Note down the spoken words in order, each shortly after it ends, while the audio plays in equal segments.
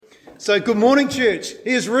So good morning, church. He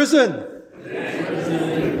is risen.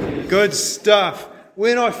 Good stuff.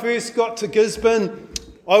 When I first got to Gisborne,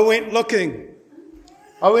 I went looking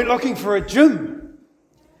for a gym.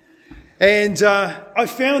 And I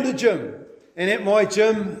found a gym. And at my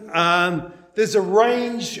gym, there's a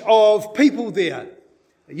range of people there.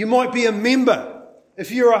 You might be a member. If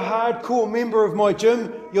you're a hardcore member of my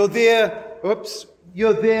gym, you're there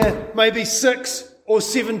maybe 6 or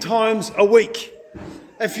 7 times a week.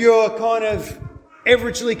 If you're kind of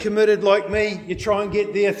averagely committed like me, you try and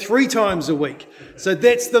get there 3 times a week. So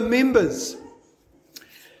that's the members.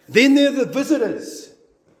 Then there are the visitors.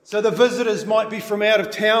 So the visitors might be from out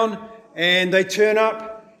of town and they turn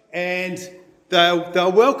up and they're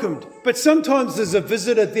welcomed. But sometimes there's a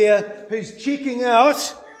visitor there who's checking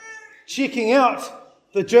out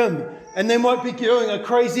the gym, and they might be doing a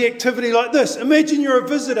crazy activity like this. Imagine you're a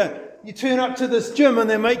visitor. You turn up to this gym and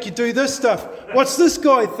they make you do this stuff. What's this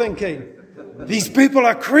guy thinking? These people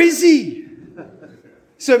are crazy.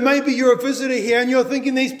 So maybe you're a visitor here and you're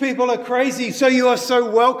thinking these people are crazy, so you are so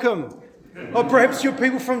welcome. Or perhaps you're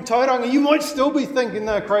people from Tauranga. You might still be thinking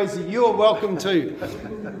they're crazy. You're welcome too.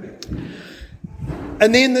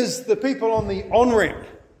 And then there's the people on the on-ramp.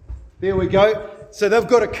 There we go. So they've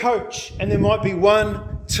got a coach, and there might be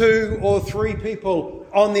 1, 2, or 3 people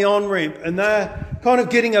on the on-ramp, and they're kind of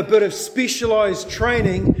getting a bit of specialised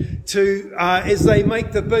training to as they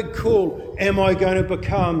make the big call, am I going to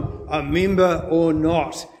become a member or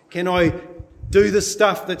not? Can I do the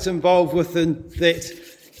stuff that's involved within that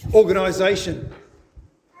organisation?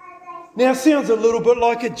 Now it sounds a little bit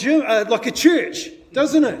like a gym, like a church,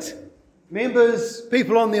 doesn't it? Members,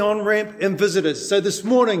 people on the on-ramp, and visitors. So this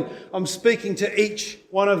morning, I'm speaking to each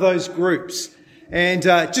one of those groups. And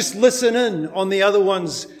just listen in on the other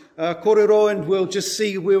ones, korero, and we'll just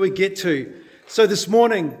see where we get to. So this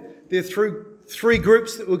morning, there are three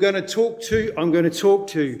groups that we're going to talk to. I'm going to talk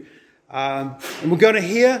to. And we're going to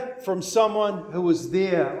hear from someone who was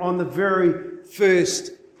there on the very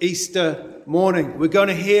first Easter morning. We're going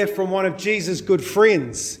to hear from one of Jesus' good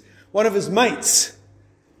friends, one of his mates,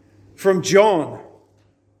 from John.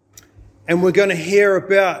 And we're going to hear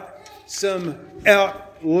about some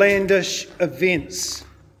outlandish events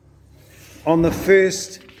on the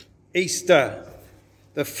first Easter,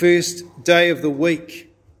 the first day of the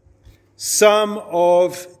week. Some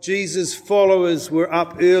of Jesus' followers were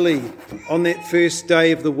up early on that first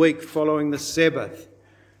day of the week following the Sabbath.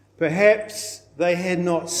 Perhaps they had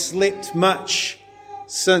not slept much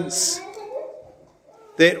since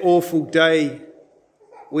that awful day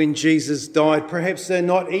when Jesus died. Perhaps they're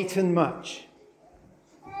not eaten much.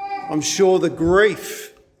 I'm sure the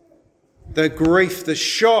grief, the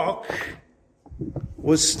shock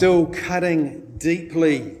was still cutting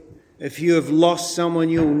deeply. If you have lost someone,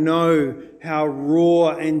 you'll know how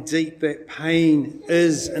raw and deep that pain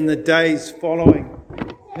is in the days following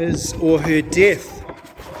his or her death.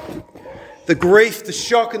 The grief, the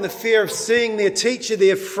shock and the fear of seeing their teacher,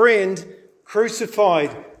 their friend,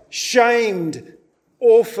 crucified, shamed,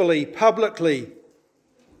 awfully, publicly,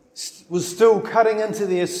 was still cutting into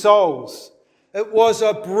their souls. It was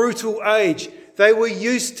a brutal age. They were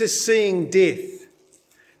used to seeing death.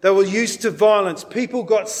 They were used to violence. People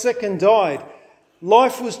got sick and died.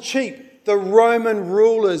 Life was cheap. The Roman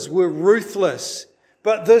rulers were ruthless.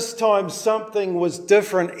 But this time something was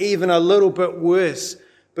different, even a little bit worse,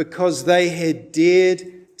 because they had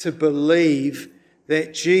dared to believe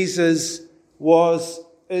that Jesus was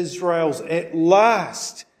Israel's at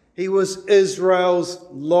last. He was Israel's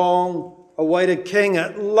long-awaited king.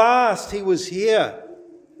 At last he was here.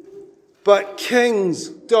 But kings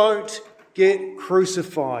don't get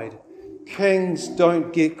crucified. Kings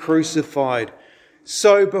don't get crucified.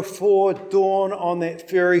 So before dawn on that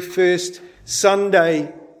very first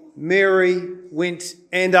Sunday, Mary went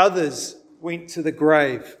and others went to the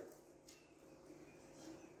grave.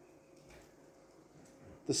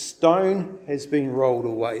 The stone has been rolled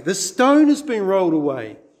away. The stone has been rolled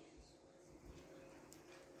away.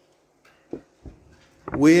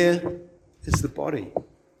 Where is the body?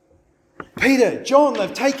 Peter, John,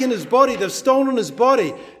 they've taken his body. They've stolen his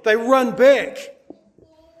body. They run back.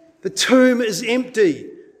 The tomb is empty.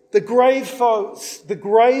 The grave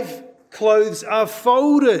clothes are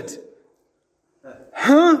folded.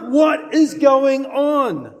 What is going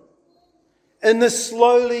on? In the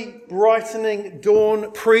slowly brightening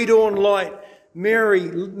pre-dawn light, Mary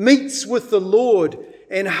meets with the Lord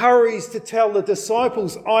and hurries to tell the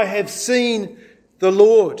disciples, I have seen the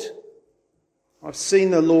Lord. I've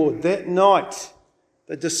seen the Lord. That night,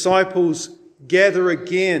 the disciples gather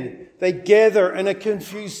again. They gather in a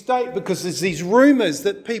confused state because there's these rumors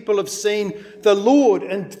that people have seen the Lord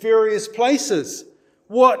in various places.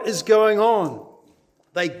 What is going on?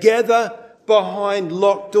 They gather behind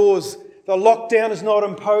locked doors. The lockdown is not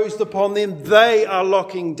imposed upon them. They are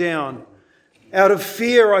locking down. Out of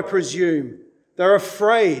fear, I presume. They're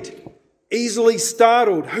afraid, easily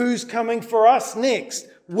startled. Who's coming for us next?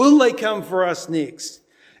 Will they come for us next?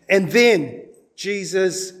 And then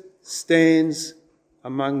Jesus stands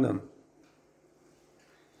among them.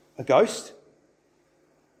 A ghost?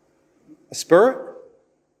 A spirit?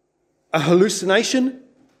 A hallucination?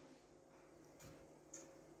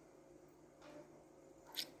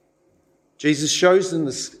 Jesus shows them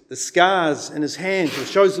the scars in his hands, or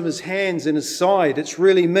shows them his hands and his side. It's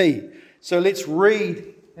really me. So let's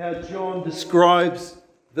read how John describes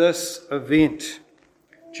this event.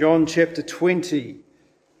 John chapter 20,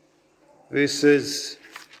 verses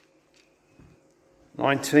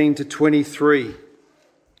 19 to 23.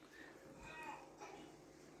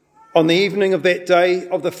 On the evening of that day,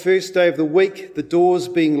 of the first day of the week, the doors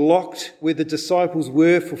being locked where the disciples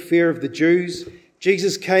were for fear of the Jews,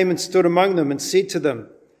 Jesus came and stood among them and said to them,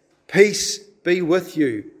 "Peace be with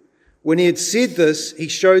you." When he had said this, he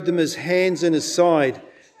showed them his hands and his side.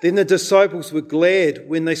 Then the disciples were glad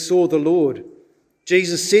when they saw the Lord.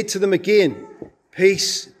 Jesus said to them again,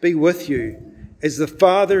 "Peace be with you. As the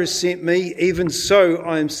Father has sent me, even so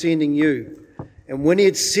I am sending you." And when he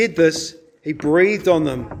had said this, he breathed on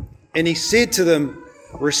them, and he said to them,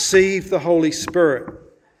 "Receive the Holy Spirit.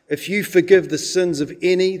 If you forgive the sins of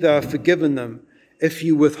any, they are forgiven them. If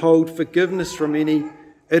you withhold forgiveness from any,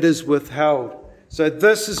 it is withheld." So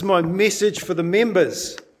this is my message for the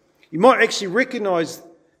members. You might actually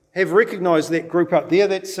have recognised that group up there.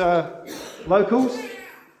 That's locals.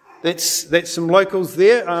 That's some locals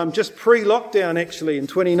there, just pre-lockdown actually in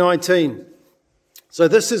 2019. So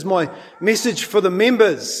this is my message for the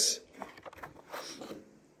members.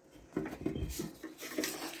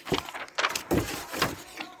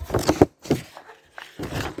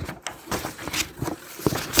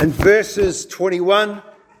 In verses 21,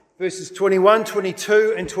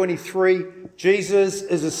 22 and 23, Jesus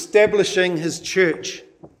is establishing his church.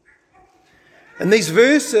 In these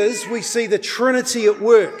verses, we see the Trinity at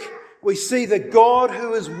work. We see the God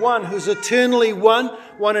who is one, who's eternally one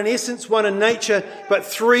in essence, one in nature, but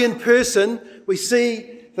three in person. We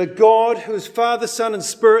see the God who is Father, Son, and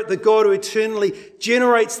Spirit, the God who eternally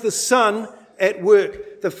generates the Son at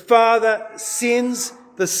work. The Father sends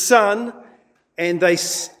the Son, and they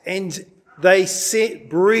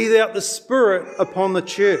breathe out the Spirit upon the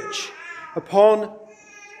church.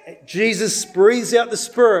 Jesus breathes out the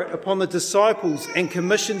Spirit upon the disciples and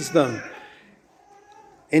commissions them.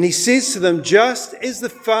 And he says to them, just as the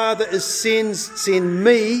Father send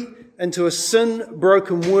me into a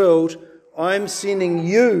sin-broken world, I am sending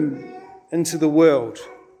you into the world.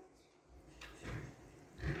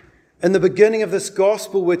 In the beginning of this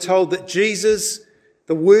gospel, we're told that Jesus,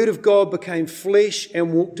 the Word of God, became flesh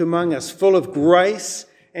and walked among us, full of grace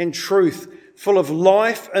and truth, full of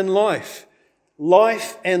life and life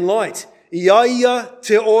and light. Iaia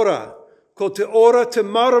te ora, ko te ora te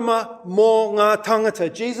marama mō ngā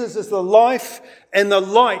tangata. Jesus is the life and the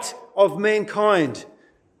light of mankind.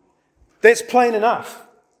 That's plain enough,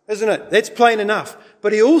 isn't it? That's plain enough.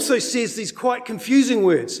 But he also says these quite confusing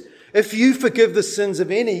words. If you forgive the sins of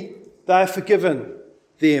any, they are forgiven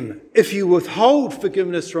them. If you withhold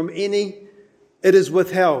forgiveness from any, it is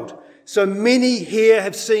withheld. So many here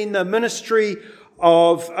have seen the ministry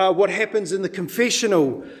of what happens in the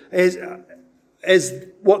confessional as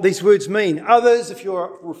what these words mean. Others, if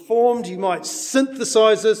you're reformed, you might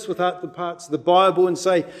synthesize this with other parts of the Bible and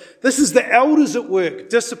say, this is the elders at work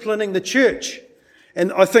disciplining the church.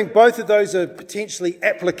 And I think both of those are potentially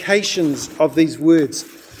applications of these words.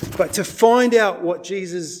 But to find out what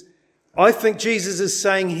I think Jesus is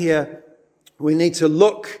saying here, we need to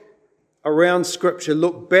look around Scripture,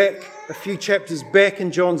 look back a few chapters back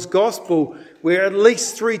in John's Gospel, where at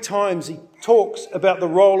least 3 times he talks about the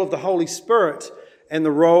role of the Holy Spirit and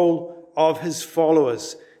the role of his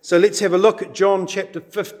followers. So let's have a look at John chapter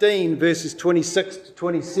 15, verses 26 to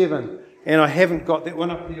 27. And I haven't got that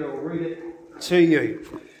one up here. I'll read it to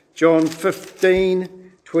you. John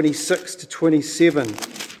 15, 26 to 27.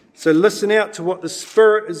 So listen out to what the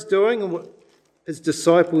Spirit is doing and what his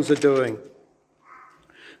disciples are doing.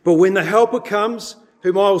 But when the Helper comes,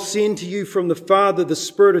 whom I will send to you from the Father, the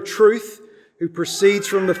Spirit of truth, who proceeds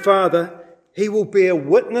from the Father, he will bear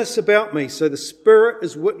witness about me. So the Spirit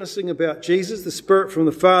is witnessing about Jesus, the Spirit from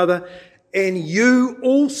the Father, and you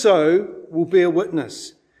also will bear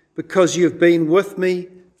witness, because you have been with me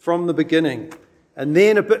from the beginning. And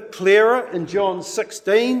then a bit clearer in John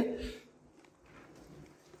 16.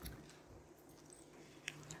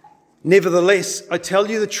 Nevertheless, I tell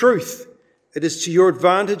you the truth. It is to your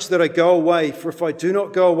advantage that I go away, for if I do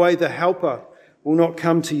not go away, the Helper will not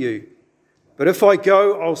come to you. But if I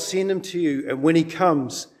go, I'll send him to you, and when he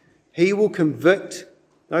comes, he will convict,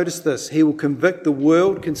 notice this, he will convict the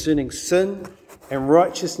world concerning sin and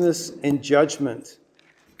righteousness and judgment.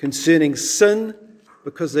 Concerning sin,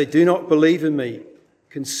 because they do not believe in me.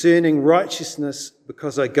 Concerning righteousness,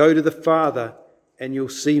 because I go to the Father, and you'll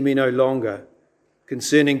see me no longer.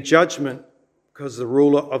 Concerning judgment, because the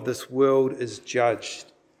ruler of this world is judged.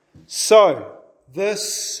 So,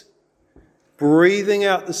 this breathing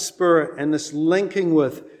out the Spirit and this linking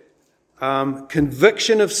with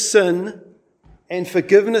conviction of sin and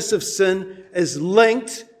forgiveness of sin is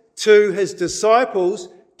linked to his disciples,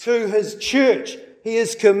 to his church. He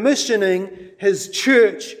is commissioning his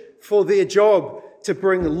church for their job to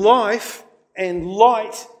bring life and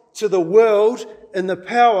light to the world in the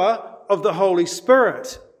power of the Holy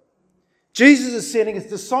Spirit. Jesus is sending his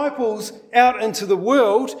disciples out into the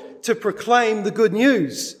world to proclaim the good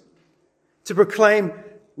news, to proclaim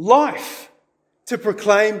life, to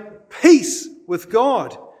proclaim peace with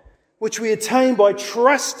God, which we attain by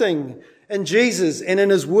trusting in Jesus and in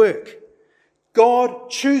his work. God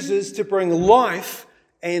chooses to bring life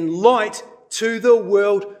and light to the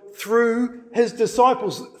world through his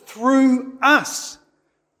disciples, through us.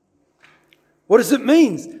 What does it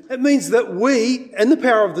mean? It means that we, in the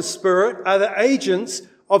power of the Spirit, are the agents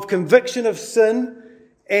of conviction of sin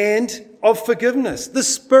and of forgiveness. The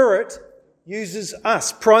Spirit uses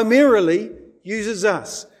us, primarily uses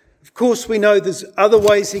us. Of course, we know there's other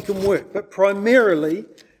ways he can work, but primarily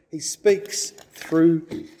he speaks through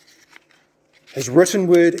his written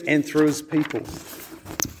word and through his people.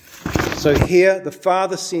 So here the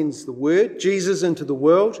Father sends the word, Jesus, into the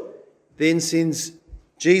world, then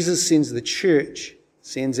Jesus sends the church,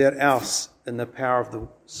 sends out us in the power of the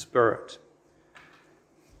Spirit.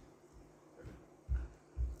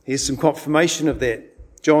 Here's some confirmation of that.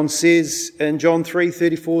 John says in John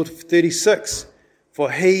 3:34-36,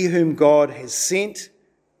 for he whom God has sent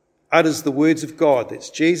utters the words of God.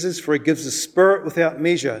 That's Jesus, for he gives the Spirit without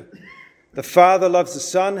measure. The Father loves the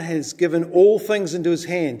Son, has given all things into his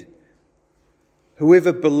hand.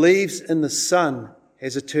 Whoever believes in the Son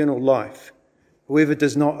has eternal life. Whoever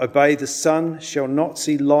does not obey the Son shall not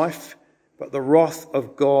see life, but the wrath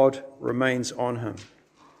of God remains on him.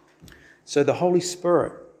 So the Holy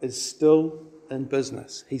Spirit is still in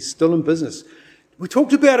business. He's still in business. We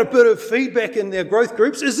talked about a bit of feedback in their growth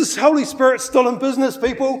groups. Is this Holy Spirit still in business,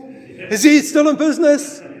 people? Is he still in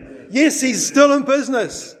business? Yes, he's still in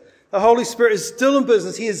business. The Holy Spirit is still in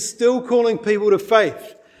business. He is still calling people to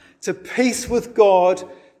faith, to peace with God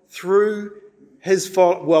through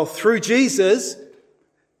through Jesus,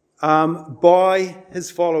 by his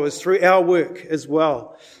followers, through our work as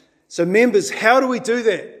well. So members, how do we do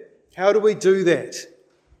that? How do we do that?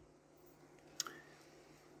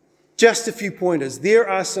 Just a few pointers.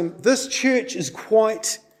 This church is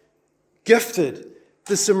quite gifted.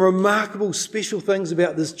 There's some remarkable, special things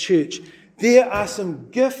about this church. There are some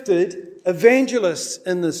gifted evangelists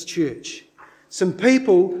in this church. Some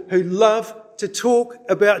people who love to talk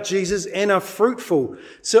about Jesus and are fruitful.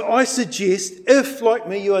 So I suggest, if, like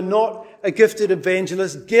me, you are not a gifted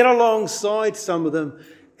evangelist, get alongside some of them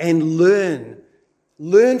and learn.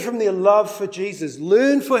 Learn from their love for Jesus.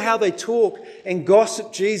 Learn for how they talk and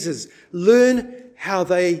gossip Jesus. Learn how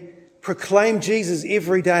they proclaim Jesus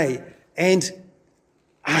every day. And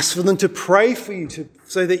ask for them to pray for you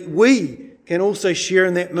so that we can also share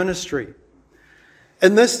in that ministry.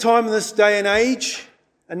 In this time, in this day and age,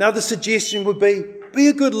 another suggestion would be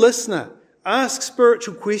a good listener. Ask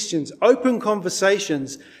spiritual questions, open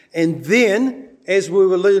conversations, and then, as we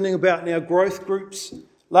were learning about in our growth groups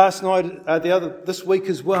last night, this week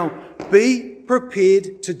as well, be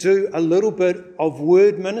prepared to do a little bit of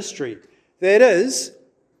word ministry. That is,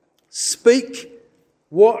 speak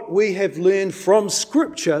what we have learned from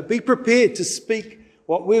Scripture. Be prepared to speak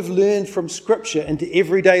what we've learned from Scripture into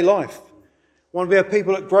everyday life. One of our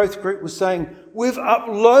people at Growth Group was saying, we've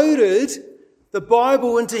uploaded the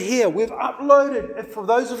Bible into here. We've uploaded, for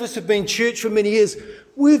those of us who've been in church for many years,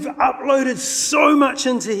 we've uploaded so much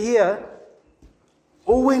into here.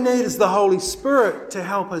 All we need is the Holy Spirit to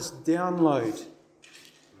help us download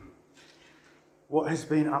what has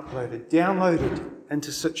been downloaded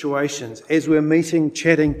into situations as we're meeting,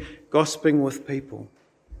 chatting, gossiping with people.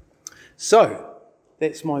 So,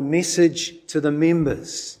 that's my message to the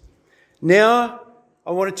members. Now,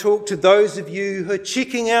 I want to talk to those of you who are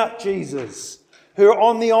checking out Jesus, who are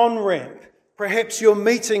on the on-ramp. Perhaps you're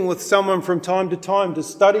meeting with someone from time to time to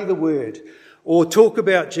study the Word or talk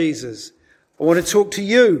about Jesus. I want to talk to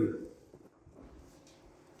you.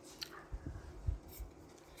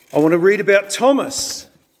 I want to read about Thomas.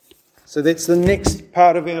 So that's the next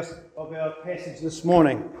part of our passage this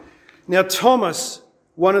morning. Now Thomas,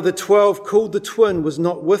 one of the 12, called the twin, was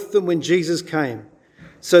not with them when Jesus came.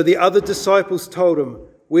 So the other disciples told him,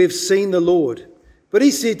 "We have seen the Lord." But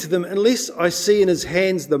he said to them, "Unless I see in his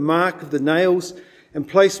hands the mark of the nails, and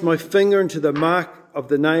place my finger into the mark of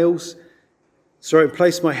the nails, and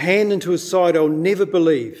place my hand into his side, I'll never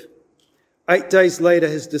believe." 8 days later,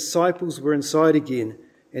 his disciples were inside again,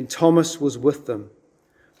 and Thomas was with them.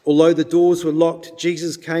 Although the doors were locked,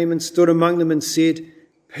 Jesus came and stood among them and said,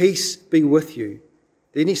 "Peace be with you."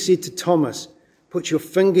 Then he said to Thomas, "Put your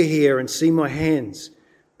finger here and see my hands.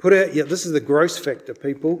 This is the gross factor,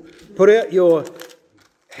 people. Put out your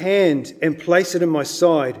hand and place it in my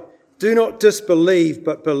side. Do not disbelieve,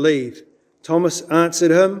 but believe." Thomas answered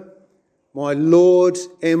him, "My Lord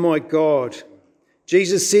and my God."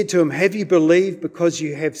 Jesus said to him, "Have you believed because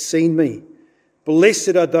you have seen me?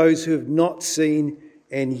 Blessed are those who have not seen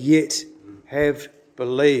and yet have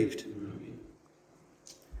believed."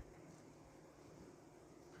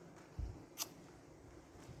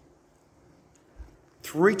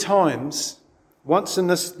 Three times, once in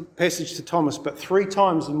this passage to Thomas, but 3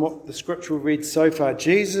 times in what the scripture we've read so far,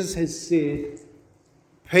 Jesus has said,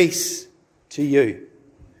 "Peace to you."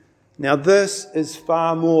 Now this is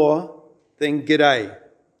far more than g'day.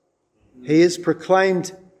 He has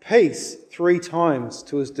proclaimed peace 3 times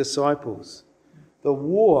to his disciples. The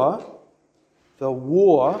war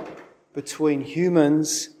between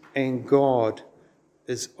humans and God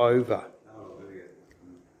is over.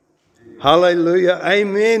 Hallelujah.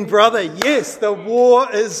 Amen, brother. Yes, the war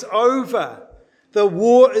is over. The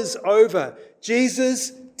war is over.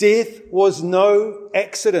 Jesus' death was no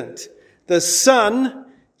accident. The Son,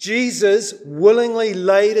 Jesus, willingly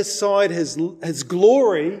laid aside his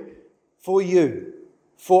glory for you,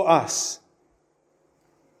 for us.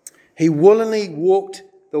 He willingly walked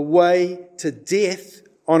the way to death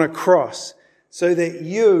on a cross so that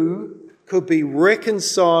you could be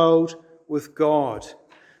reconciled with God.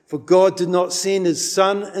 For God did not send his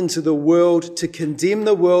Son into the world to condemn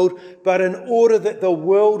the world, but in order that the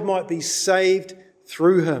world might be saved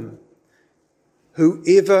through him.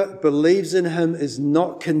 Whoever believes in him is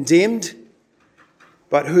not condemned,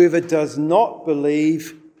 but whoever does not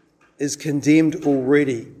believe is condemned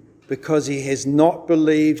already, because he has not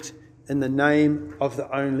believed in the name of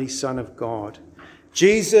the only Son of God.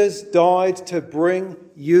 Jesus died to bring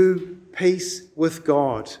you peace with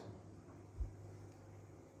God.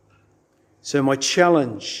 So my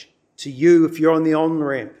challenge to you, if you're on the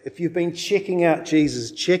on-ramp, if you've been checking out Jesus,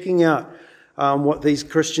 checking out what these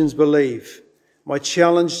Christians believe, my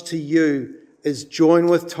challenge to you is join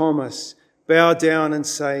with Thomas, bow down and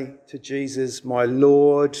say to Jesus, "My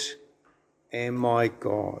Lord and my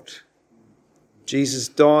God." Jesus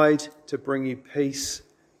died to bring you peace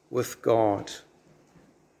with God.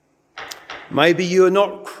 Maybe you're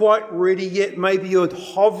not quite ready yet. Maybe you're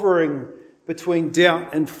hovering between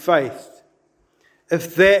doubt and faith.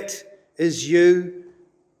 If that is you,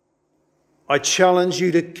 I challenge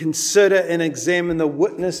you to consider and examine the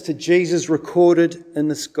witness to Jesus recorded in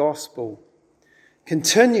this gospel.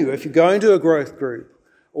 Continue, if you're going to a growth group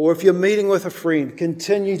or if you're meeting with a friend,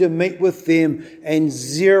 continue to meet with them and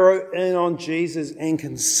zero in on Jesus and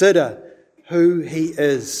consider who he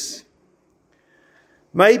is.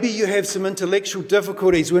 Maybe you have some intellectual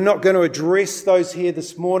difficulties. We're not going to address those here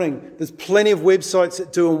this morning. There's plenty of websites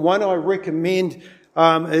that do, and one I recommend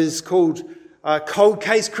is called Cold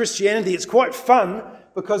Case Christianity. It's quite fun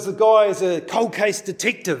because the guy is a cold case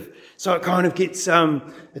detective, so it kind of gets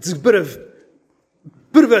it's a bit of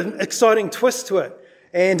an exciting twist to it.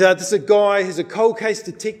 And this is a guy who's a cold case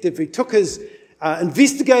detective. He took his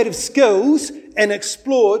investigative skills and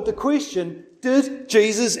explored the question: did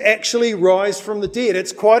Jesus actually rise from the dead?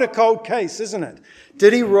 It's quite a cold case, isn't it?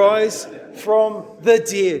 Did he rise from the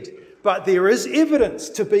dead? But there is evidence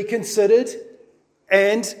to be considered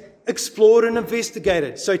and explored and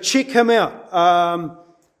investigated. So check him out.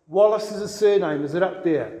 Wallace is his surname. Is it up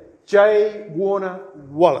there? J. Warner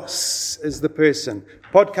Wallace is the person.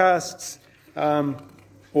 Podcasts,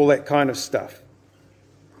 all that kind of stuff.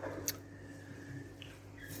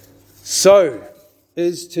 So,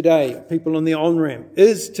 is today, people on the on-ramp,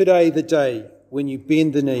 is today the day when you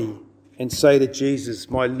bend the knee and say to Jesus,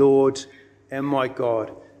 "My Lord and my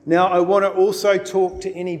God"? Now, I want to also talk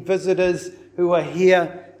to any visitors who are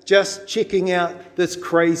here just checking out this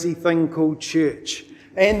crazy thing called church.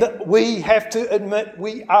 And we have to admit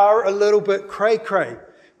we are a little bit cray-cray.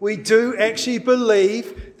 We do actually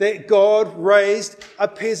believe that God raised a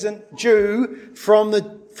peasant Jew from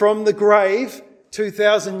the grave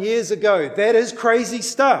 2,000 years ago. That is crazy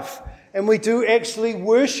stuff. And we do actually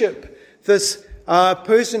worship this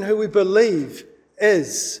person who we believe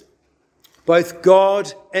is both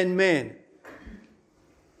God and man.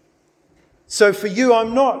 So for you,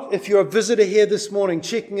 if you're a visitor here this morning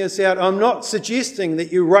checking us out, I'm not suggesting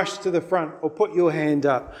that you rush to the front or put your hand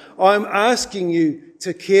up. I'm asking you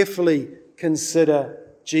to carefully consider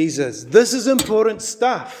Jesus. This is important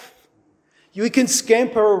stuff. You can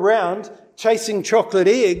scamper around chasing chocolate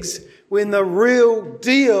eggs when the real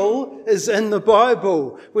deal is in the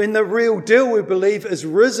Bible, when the real deal, we believe, is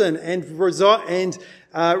risen and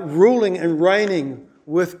ruling and reigning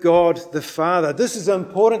with God the Father. This is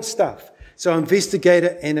important stuff. So investigate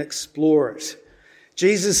it and explore it.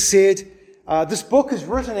 Jesus said, this book is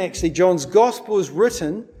written actually, John's Gospel is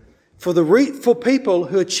written for people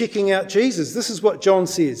who are checking out Jesus. This is what John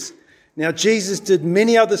says. Now Jesus did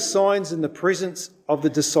many other signs in the presence of the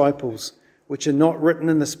disciples, which are not written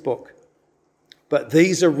in this book. But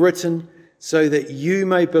these are written so that you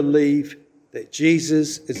may believe that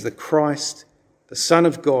Jesus is the Christ, the Son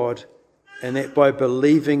of God, and that by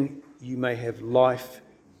believing you may have life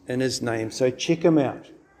in his name. So check him out.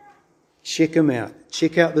 Check him out.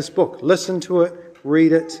 Check out this book. Listen to it.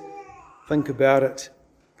 Read it. Think about it.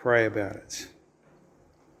 Pray about it.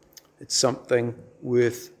 It's something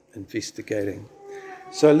worth investigating.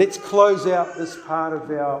 So let's close out this part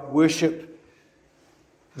of our worship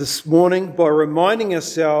this morning by reminding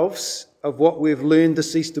ourselves of what we've learned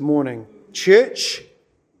this Easter morning. Church,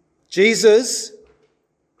 Jesus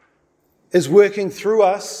is working through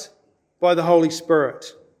us by the Holy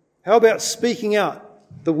Spirit. How about speaking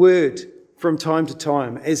out the word from time to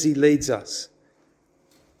time as he leads us?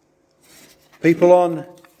 People on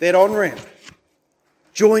that on-ramp,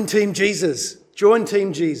 join Team Jesus. Join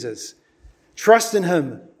Team Jesus. Trust in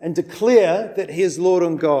him and declare that he is Lord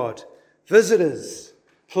and God. Visitors,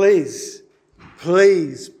 please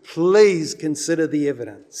consider the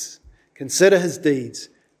evidence. Consider his deeds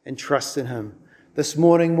and trust in him. This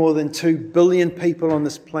morning, more than 2 billion people on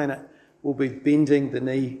this planet will be bending the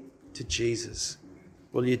knee to Jesus.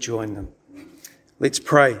 Will you join them? Let's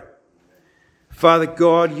pray. Father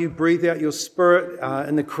God, you breathe out your Spirit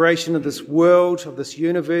in the creation of this world, of this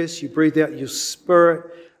universe. You breathe out your Spirit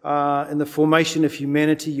in the formation of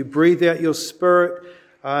humanity. You breathe out your Spirit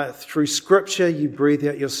through Scripture. You breathe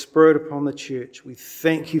out your Spirit upon the church. We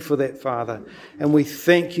thank you for that, Father. And we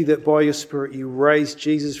thank you that by your Spirit you raised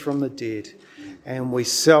Jesus from the dead. And we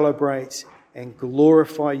celebrate and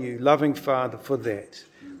glorify you, loving Father, for that.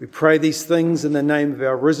 We pray these things in the name of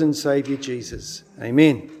our risen Saviour, Jesus.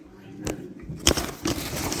 Amen.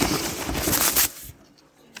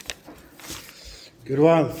 Good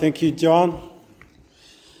one. Thank you, John.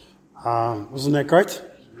 Wasn't that great?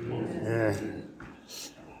 Yeah.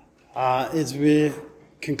 As we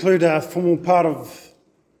conclude our formal part of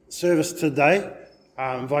service today,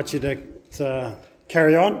 I invite you to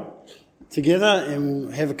carry on together and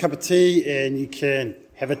we'll have a cup of tea and you can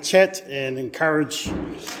have a chat and encourage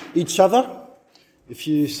each other if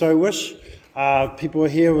you so wish. People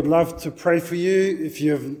here would love to pray for you if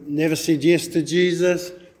you've never said yes to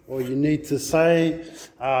Jesus or you need to say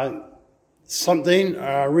something,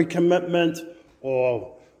 a recommitment,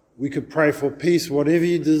 or we could pray for peace, whatever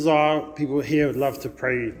you desire. People here would love to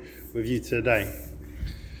pray with you today.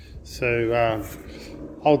 So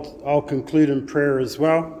I'll conclude in prayer as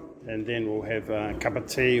well, and then we'll have a cup of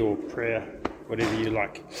tea or prayer, whatever you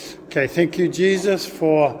like. Okay, thank you, Jesus,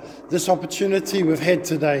 for this opportunity we've had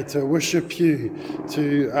today to worship you,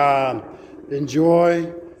 to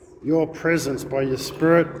enjoy your presence by your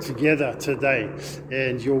Spirit together today,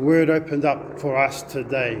 and your word opened up for us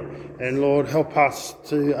today. And Lord, help us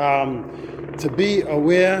to be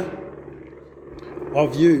aware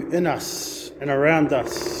of you in us and around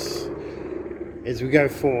us as we go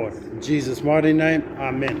forward. In Jesus' mighty name,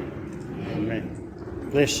 amen. Amen.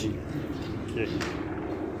 Bless you. Okay.